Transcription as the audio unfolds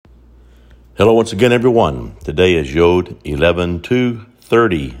Hello once again, everyone. Today is Yod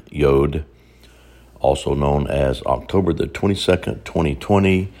 11/2/30 Yod, also known as October the 22nd,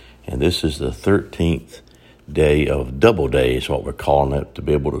 2020, and this is the 13th day of Double Day is what we're calling it, to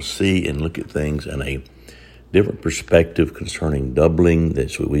be able to see and look at things in a different perspective concerning doubling.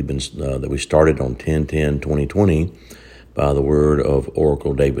 That's what that we started on 10/10/2020 by the word of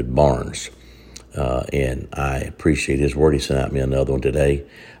Oracle David Barnes. And I appreciate his word. He sent out me another one today.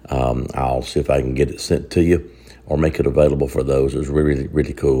 I'll see if I can get it sent to you or make it available for those. It was really,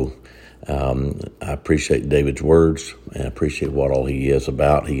 really cool. I appreciate David's words and appreciate what all he is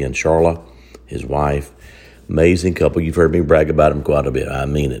about. He and Charla, his wife, amazing couple. You've heard me brag about them quite a bit. I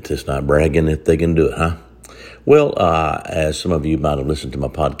mean it. It's not bragging if they can do it, huh? Well, as some of you might have listened to my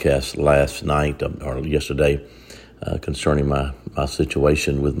podcast last night or yesterday concerning my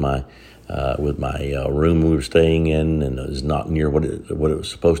situation with my room we were staying in, and it was not near what it was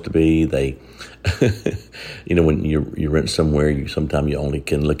supposed to be. They, when you rent somewhere, sometimes you only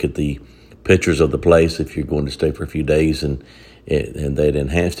can look at the pictures of the place if you're going to stay for a few days, and they'd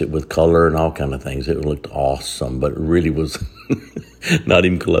enhanced it with color and all kind of things. It looked awesome, but it really was not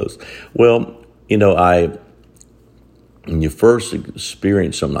even close. Well, when you first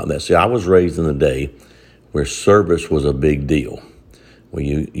experience something like that, see, I was raised in the day where service was a big deal, where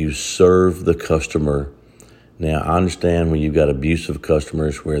you serve the customer. Now, I understand when you've got abusive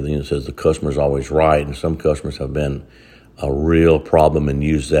customers where it says the customer's always right, and some customers have been a real problem and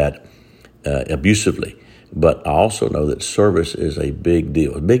use that abusively. But I also know that service is a big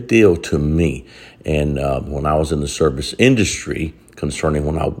deal to me. And when I was in the service industry, concerning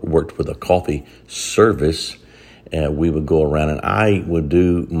when I worked with a coffee service, we would go around and I would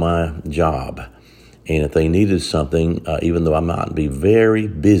do my job. And if they needed something, even though I might be very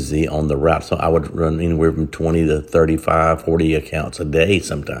busy on the route, so I would run anywhere from 20 to 35, 40 accounts a day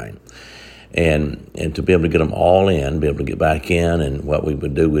sometime. And to be able to get them all in, be able to get back in, and what we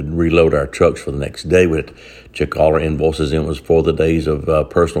would do, we'd reload our trucks for the next day. We'd check all our invoices in. It was for the days of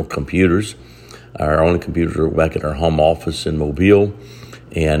personal computers. Our only computers were back at our home office in Mobile.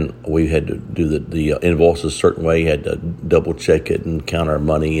 And we had to do the invoices a certain way. You had to double check it and count our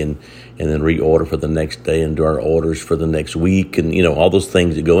money and then reorder for the next day and do our orders for the next week and, all those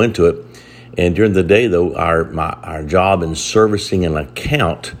things that go into it. And during the day, though, our job in servicing an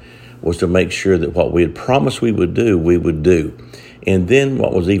account was to make sure that what we had promised we would do. And then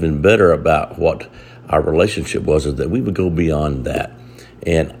what was even better about what our relationship was is that we would go beyond that.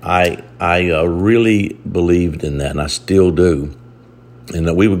 And I really believed in that, and I still do. And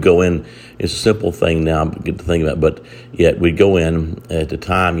that we would go in, it's a simple thing now, get to think about it, but yet we'd go in at the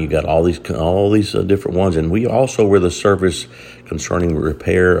time, you got all these different ones. And we also were the service concerning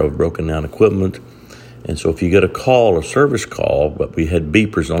repair of broken down equipment. And so if you get a service call, but we had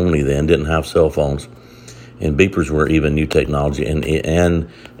beepers only then, didn't have cell phones. And beepers were even new technology, and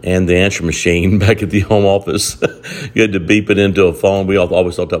the answer machine back at the home office, you had to beep it into a phone. We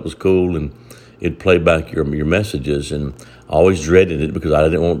always thought that was cool, and it'd play back your messages, and I always dreaded it because I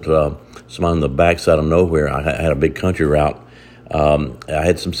didn't want someone on the backside of nowhere. I had a big country route. I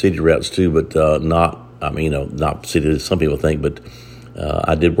had some city routes too, but not city as some people think, but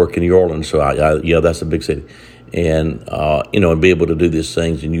I did work in New Orleans, so that's a big city. And, and be able to do these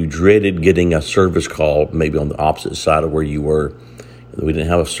things, and you dreaded getting a service call maybe on the opposite side of where you were. We didn't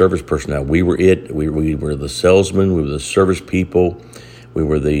have a service personnel. We were it. We were the salesmen. We were the service people. We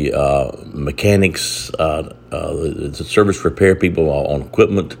were the mechanics, the service repair people on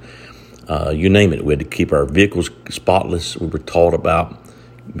equipment, you name it. We had to keep our vehicles spotless. We were taught about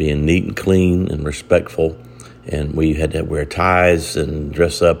being neat and clean and respectful, and we had to wear ties and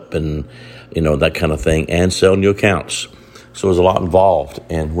dress up and, that kind of thing, and sell new accounts. So there was a lot involved,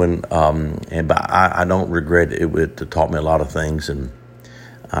 and but I don't regret it. It taught me a lot of things, and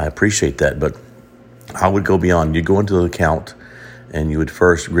I appreciate that. But I would go beyond. You go into the account, and you would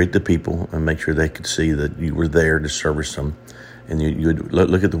first greet the people and make sure they could see that you were there to service them. And you would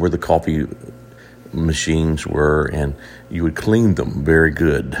look at where the coffee machines were, and you would clean them very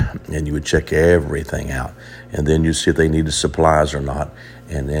good. And you would check everything out. And then you'd see if they needed supplies or not.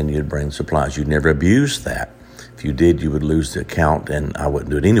 And then you'd bring supplies. You'd never abuse that. If you did, you would lose the account, and I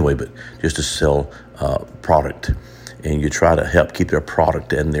wouldn't do it anyway, but just to sell product. And you try to help keep their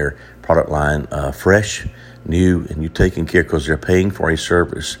product and their product line fresh, new, and you taking care because they're paying for a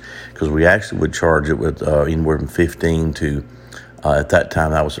service. Because we actually would charge it with anywhere from $15 to at that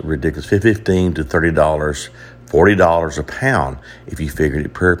time that was ridiculous, $15 to $30, $40 a pound if you figured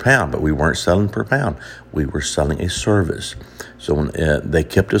it per pound. But we weren't selling per pound; we were selling a service. So when they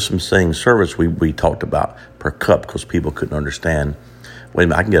kept us from saying service, we talked about per cup because people couldn't understand wait a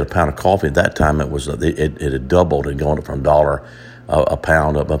minute, I can get a pound of coffee. At that time, it had doubled and gone up from $1 a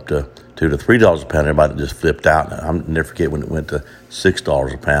pound up to $2 to $3 a pound. Everybody just flipped out. I'll never forget when it went to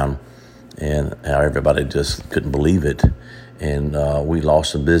 $6 a pound, and how everybody just couldn't believe it. And we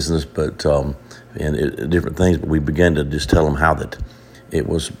lost some business, but different things. But we began to just tell them how that it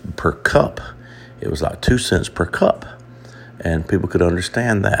was per cup. It was like 2 cents per cup, and people could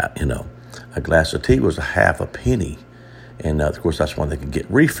understand that. A glass of tea was a half a penny. And, of course, that's why they could get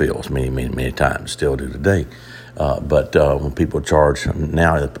refills many times, still do today. But when people charge,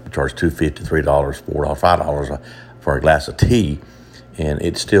 now they charge $2.50, $3, $4, $5 for a glass of tea, and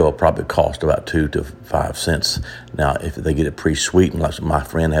it still probably costs about 2 to 5 cents. Now, if they get it pre-sweetened, like my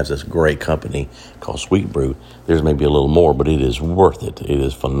friend has this great company called Sweet Brew, there's maybe a little more, but it is worth it. It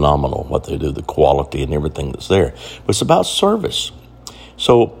is phenomenal what they do, the quality and everything that's there. But it's about service.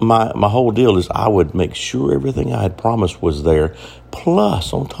 So my whole deal is I would make sure everything I had promised was there,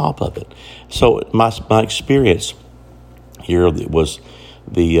 plus on top of it. So my experience here was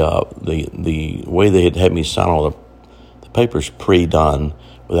the way they had me sign all the papers pre-done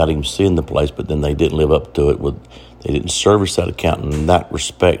without even seeing the place, but then they didn't live up to it. They didn't service that account in that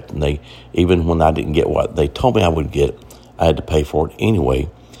respect, and even when I didn't get what they told me I would get, I had to pay for it anyway.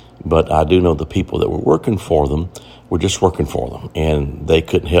 But I do know the people that were working for them were just working for them, and they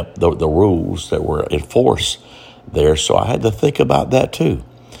couldn't help the rules that were enforced there. So I had to think about that too.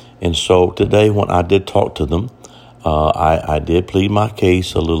 And so today, when I did talk to them, I did plead my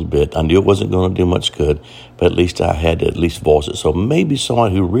case a little bit. I knew it wasn't going to do much good, but at least I had to at least voice it. So maybe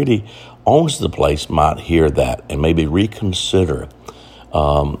someone who really owns the place might hear that and maybe reconsider.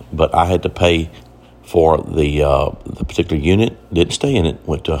 But I had to pay for the particular unit. Didn't stay in it.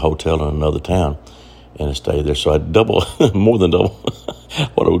 Went to a hotel in another town and stayed there. So I more than double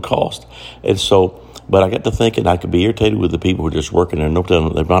what it would cost. And so, but I got to thinking I could be irritated with the people who are just working there. No,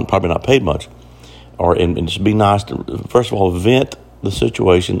 they're probably not paid much. And just be nice to, first of all, vent the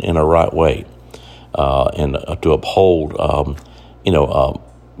situation in a right way, and to uphold,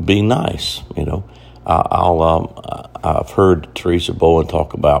 be nice. I've heard Teresa Bowen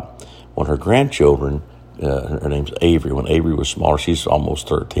talk about one of her grandchildren. Her name's Avery. When Avery was smaller, she's almost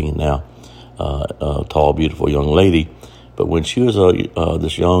 13 now. A tall, beautiful young lady. But when she was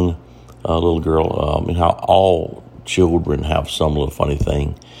this young little girl, how all children have some little funny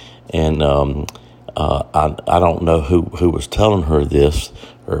thing. And I don't know who was telling her this,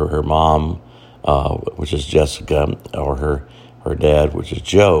 her mom, which is Jessica, or her dad, which is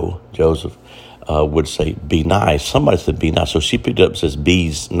Joseph, would say, be nice. Somebody said, be nice. So she picked it up and says,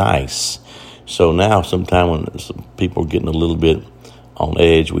 be's nice. So now sometime when some people are getting a little bit on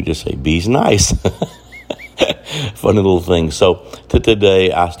edge, we just say, be's nice. Funny little thing. So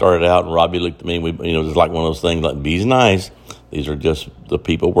today I started out and Robbie looked at me, and it's like one of those things like, be's nice. These are just the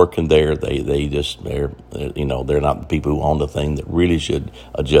people working there. They're not the people who own the thing that really should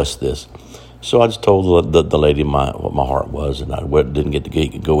adjust this. So I just told the lady what my heart was, and I didn't get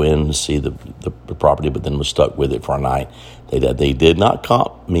to go in and see the property, but then was stuck with it for a night. They did not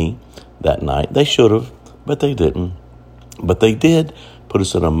comp me that night. They should have, but they didn't. But they did put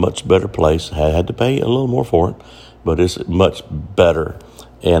us in a much better place. I had to pay a little more for it, but it's much better.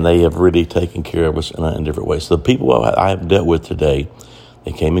 And they have really taken care of us in different ways. So the people I have dealt with today,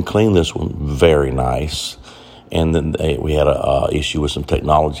 they came and cleaned this one, very nice. And then we had a issue with some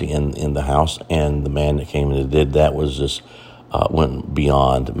technology in the house, and the man that came in and did that was just went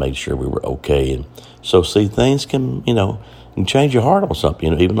beyond to make sure we were okay. And so, see, things can change your heart on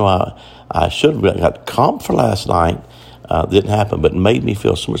something. Even though I should have got comp for last night, didn't happen, but it made me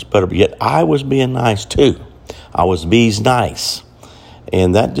feel so much better. But yet I was being nice too. I was bees nice.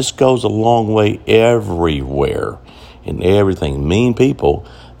 And that just goes a long way everywhere in everything. Mean people,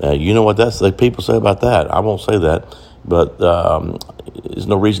 you know what people say about that. I won't say that, but there's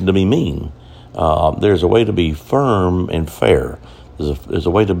no reason to be mean. There's a way to be firm and fair. There's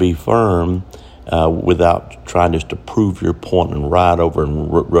a way to be firm without trying just to prove your point and ride over and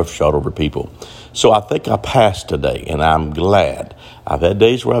roughshod over people. So I think I passed today, and I'm glad. I've had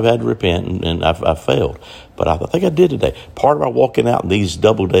days where I've had to repent, and I've failed. But I think I did today. Part of our walking out in these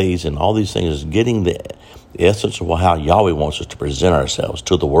double days and all these things is getting the essence of how Yahweh wants us to present ourselves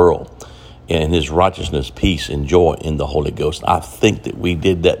to the world in His righteousness, peace, and joy in the Holy Ghost. I think that we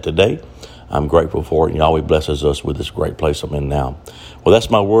did that today. I'm grateful for it, and Yahweh blesses us with this great place I'm in now. Well, that's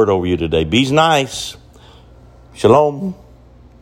my word over you today. Be nice. Shalom.